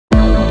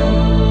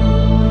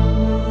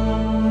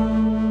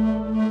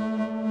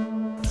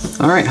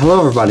Alright, hello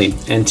everybody.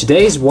 In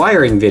today's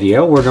wiring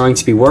video, we're going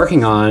to be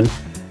working on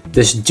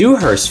this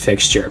Dewhurst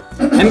fixture.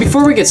 And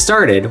before we get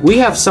started, we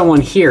have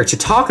someone here to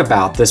talk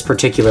about this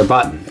particular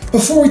button.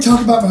 Before we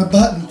talk about my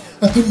button,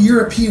 I put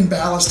European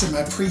ballast in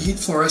my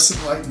preheat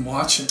fluorescent light and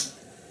watch it.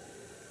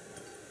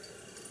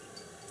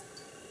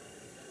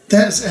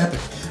 That is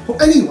epic.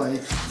 Well, anyway,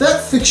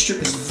 that fixture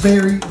is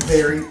very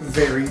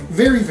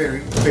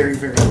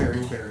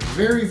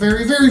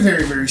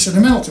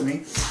sentimental to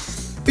me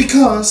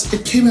because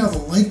it came out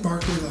of the Lake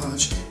Barkley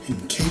Lodge in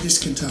Cadiz,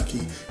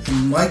 Kentucky,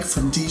 and Mike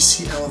from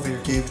DC Elevator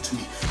gave it to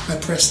me. I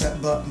pressed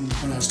that button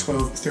when I was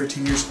 12,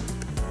 13 years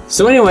old.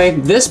 So anyway,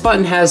 this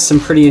button has some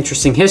pretty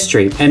interesting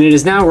history, and it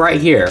is now right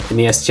here in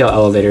the STL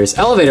Elevators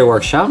Elevator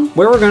Workshop,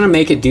 where we're going to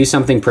make it do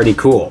something pretty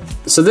cool.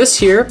 So this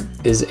here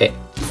is a...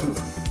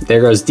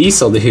 There goes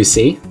Diesel, do you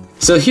see?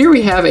 So here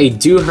we have a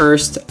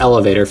Dewhurst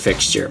elevator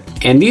fixture.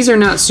 And these are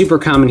not super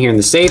common here in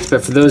the States,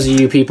 but for those of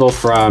you people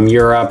from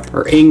Europe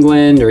or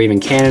England or even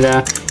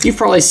Canada, you've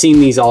probably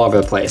seen these all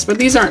over the place, but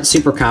these aren't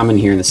super common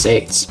here in the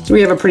States. So we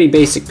have a pretty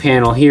basic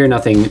panel here,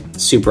 nothing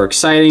super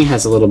exciting,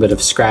 has a little bit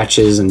of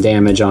scratches and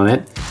damage on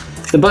it.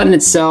 The button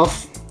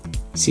itself,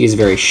 see, is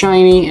very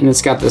shiny, and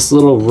it's got this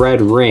little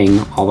red ring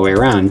all the way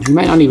around. You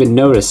might not even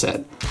notice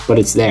it, but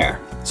it's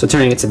there. So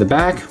turning it to the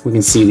back, we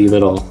can see the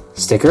little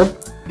sticker.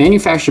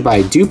 Manufactured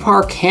by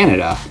Dewhurst,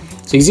 Canada.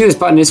 So you can see this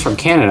button is from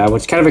Canada,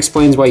 which kind of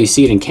explains why you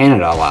see it in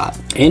Canada a lot.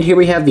 And here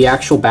we have the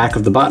actual back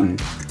of the button,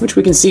 which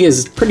we can see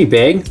is pretty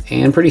big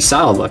and pretty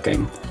solid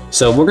looking.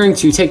 So we're going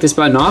to take this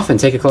button off and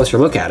take a closer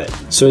look at it.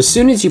 So as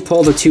soon as you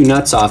pull the two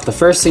nuts off, the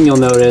first thing you'll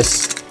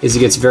notice is it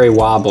gets very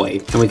wobbly,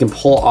 and we can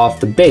pull off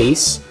the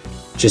base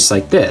just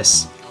like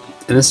this.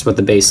 And this is what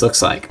the base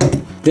looks like.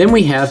 Then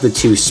we have the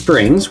two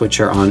springs, which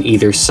are on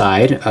either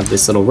side of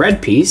this little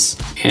red piece.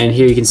 And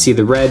here you can see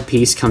the red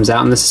piece comes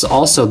out, and this is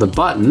also the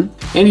button.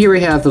 And here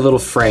we have the little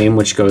frame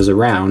which goes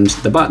around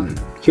the button.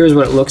 Here's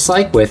what it looks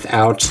like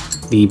without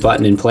the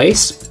button in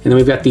place. And then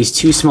we've got these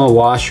two small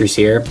washers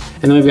here.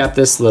 And then we've got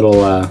this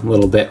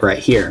little bit right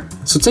here.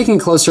 So taking a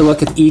closer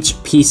look at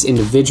each piece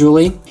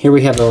individually, here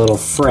we have the little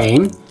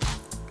frame,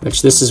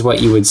 which this is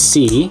what you would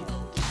see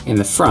in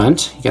the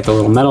front. You got the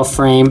little metal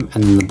frame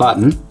and then the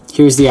button.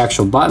 Here's the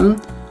actual button,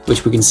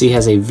 which we can see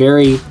has a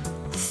very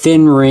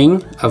thin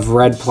ring of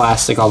red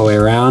plastic all the way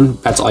around.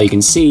 That's all you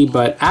can see,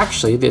 but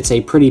actually it's a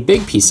pretty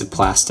big piece of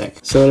plastic.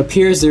 So it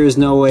appears there is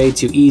no way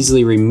to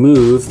easily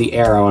remove the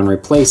arrow and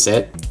replace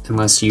it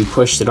unless you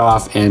pushed it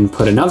off and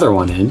put another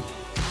one in.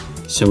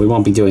 So we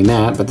won't be doing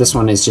that, but this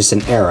one is just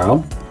an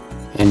arrow.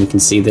 And you can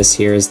see this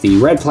here is the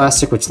red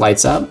plastic which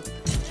lights up.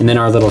 And then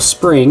our little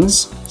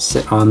springs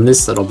sit on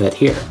this little bit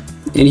here.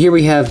 And here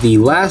we have the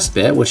last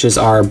bit, which is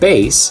our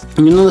base.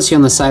 And you'll notice here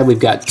on the side, we've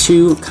got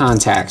two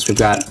contacts. We've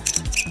got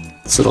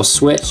this little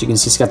switch. You can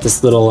see it's got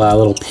this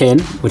little pin,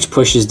 which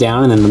pushes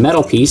down, and then the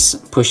metal piece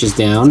pushes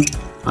down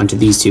onto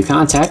these two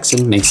contacts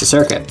and makes a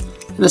circuit.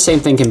 And the same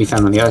thing can be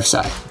found on the other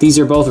side. These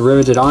are both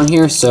riveted on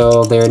here,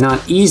 so they're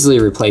not easily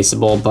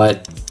replaceable,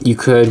 but you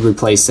could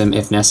replace them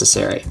if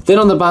necessary. Then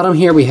on the bottom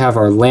here, we have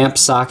our lamp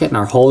socket and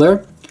our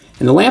holder.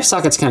 And the lamp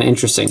socket's kind of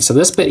interesting. So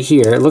this bit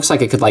here, it looks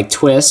like it could like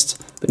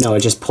twist, but no, it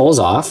just pulls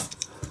off.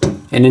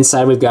 And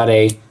inside we've got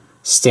a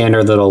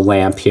standard little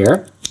lamp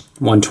here,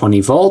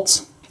 120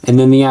 volts. And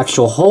then the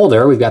actual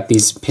holder, we've got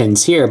these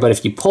pins here, but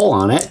if you pull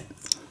on it,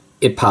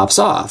 it pops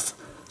off.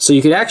 So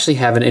you could actually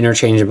have an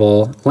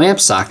interchangeable lamp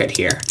socket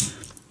here.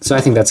 So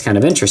I think that's kind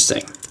of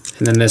interesting.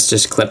 And then this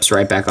just clips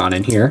right back on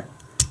in here,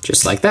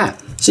 just like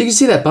that. So you can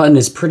see that button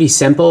is pretty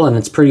simple and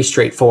it's pretty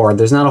straightforward.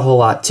 There's not a whole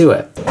lot to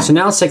it. So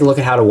now let's take a look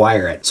at how to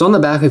wire it. So on the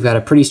back, we've got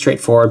a pretty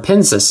straightforward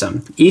pin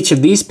system. Each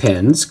of these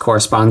pins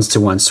corresponds to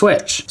one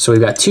switch. So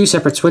we've got two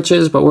separate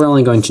switches, but we're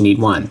only going to need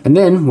one. And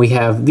then we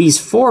have these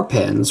 4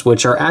 pins,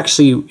 which are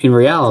actually in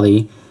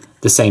reality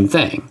the same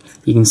thing.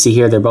 You can see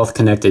here they're both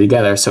connected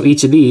together. So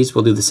each of these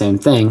will do the same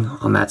thing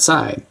on that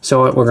side. So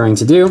what we're going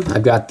to do,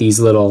 I've got these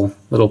little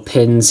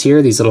pins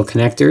here, these little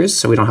connectors,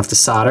 so we don't have to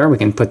solder. We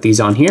can put these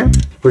on here.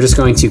 We're just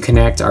going to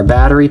connect our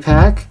battery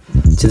pack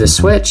to the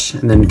switch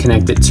and then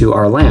connect it to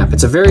our lamp.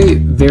 It's a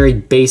very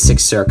basic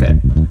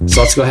circuit.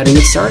 So let's go ahead and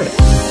get started.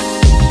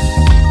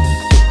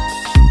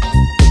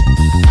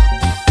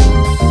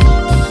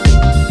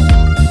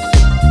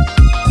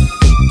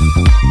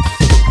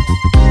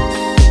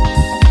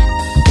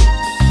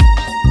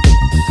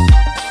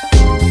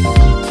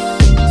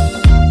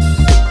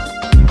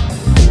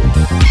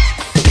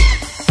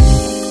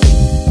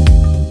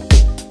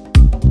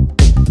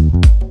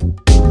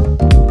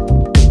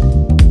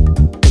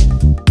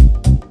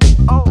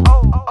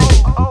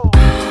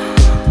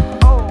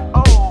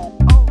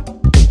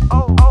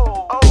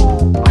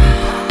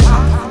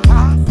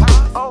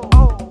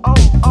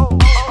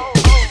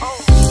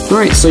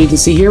 Alright, so you can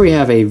see here we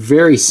have a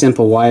very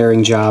simple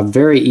wiring job,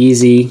 very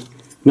easy,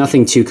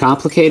 nothing too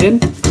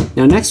complicated.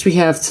 Now next we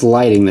have to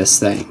lighting this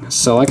thing.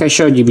 So like I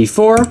showed you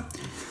before,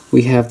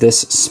 we have this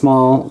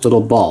small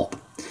little bulb.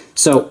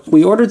 So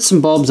we ordered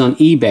some bulbs on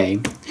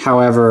eBay,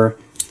 however,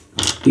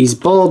 these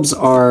bulbs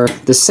are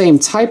the same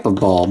type of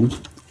bulb,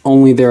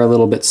 only they're a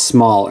little bit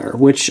smaller,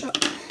 which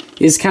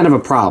is kind of a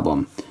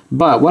problem.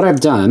 But what I've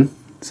done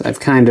is I've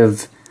kind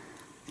of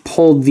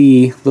pulled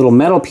the little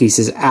metal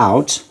pieces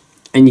out,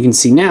 and you can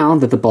see now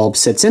that the bulb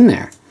sits in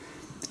there.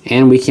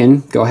 And we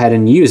can go ahead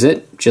and use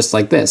it just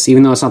like this.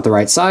 Even though it's not the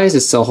right size,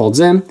 it still holds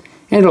in,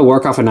 and it'll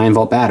work off a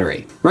 9-volt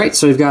battery. Right,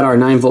 so we've got our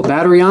 9-volt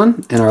battery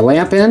on and our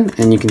lamp in,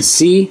 and you can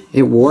see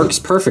it works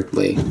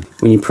perfectly.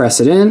 When you press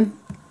it in,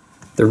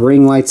 the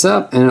ring lights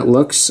up and it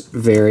looks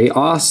very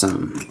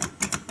awesome.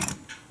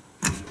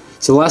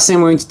 So the last thing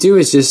I'm going to do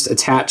is just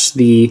attach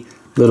the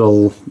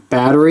little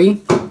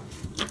battery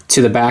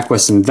to the back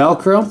with some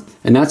Velcro,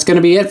 and that's going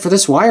to be it for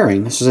this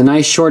wiring. This was a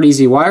nice, short,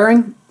 easy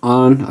wiring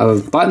on a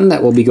button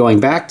that will be going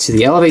back to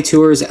the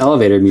Elevateurs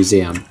Elevator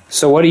Museum.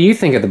 So what do you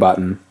think of the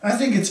button? I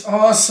think it's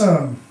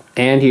awesome.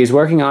 And he's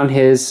working on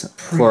his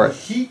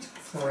preheat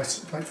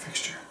fluorescent light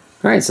fixture.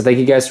 Alright, so thank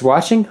you guys for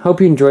watching.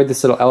 Hope you enjoyed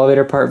this little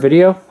elevator part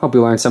video. Hope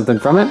you learned something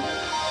from it.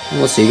 And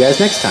we'll see you guys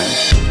next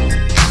time.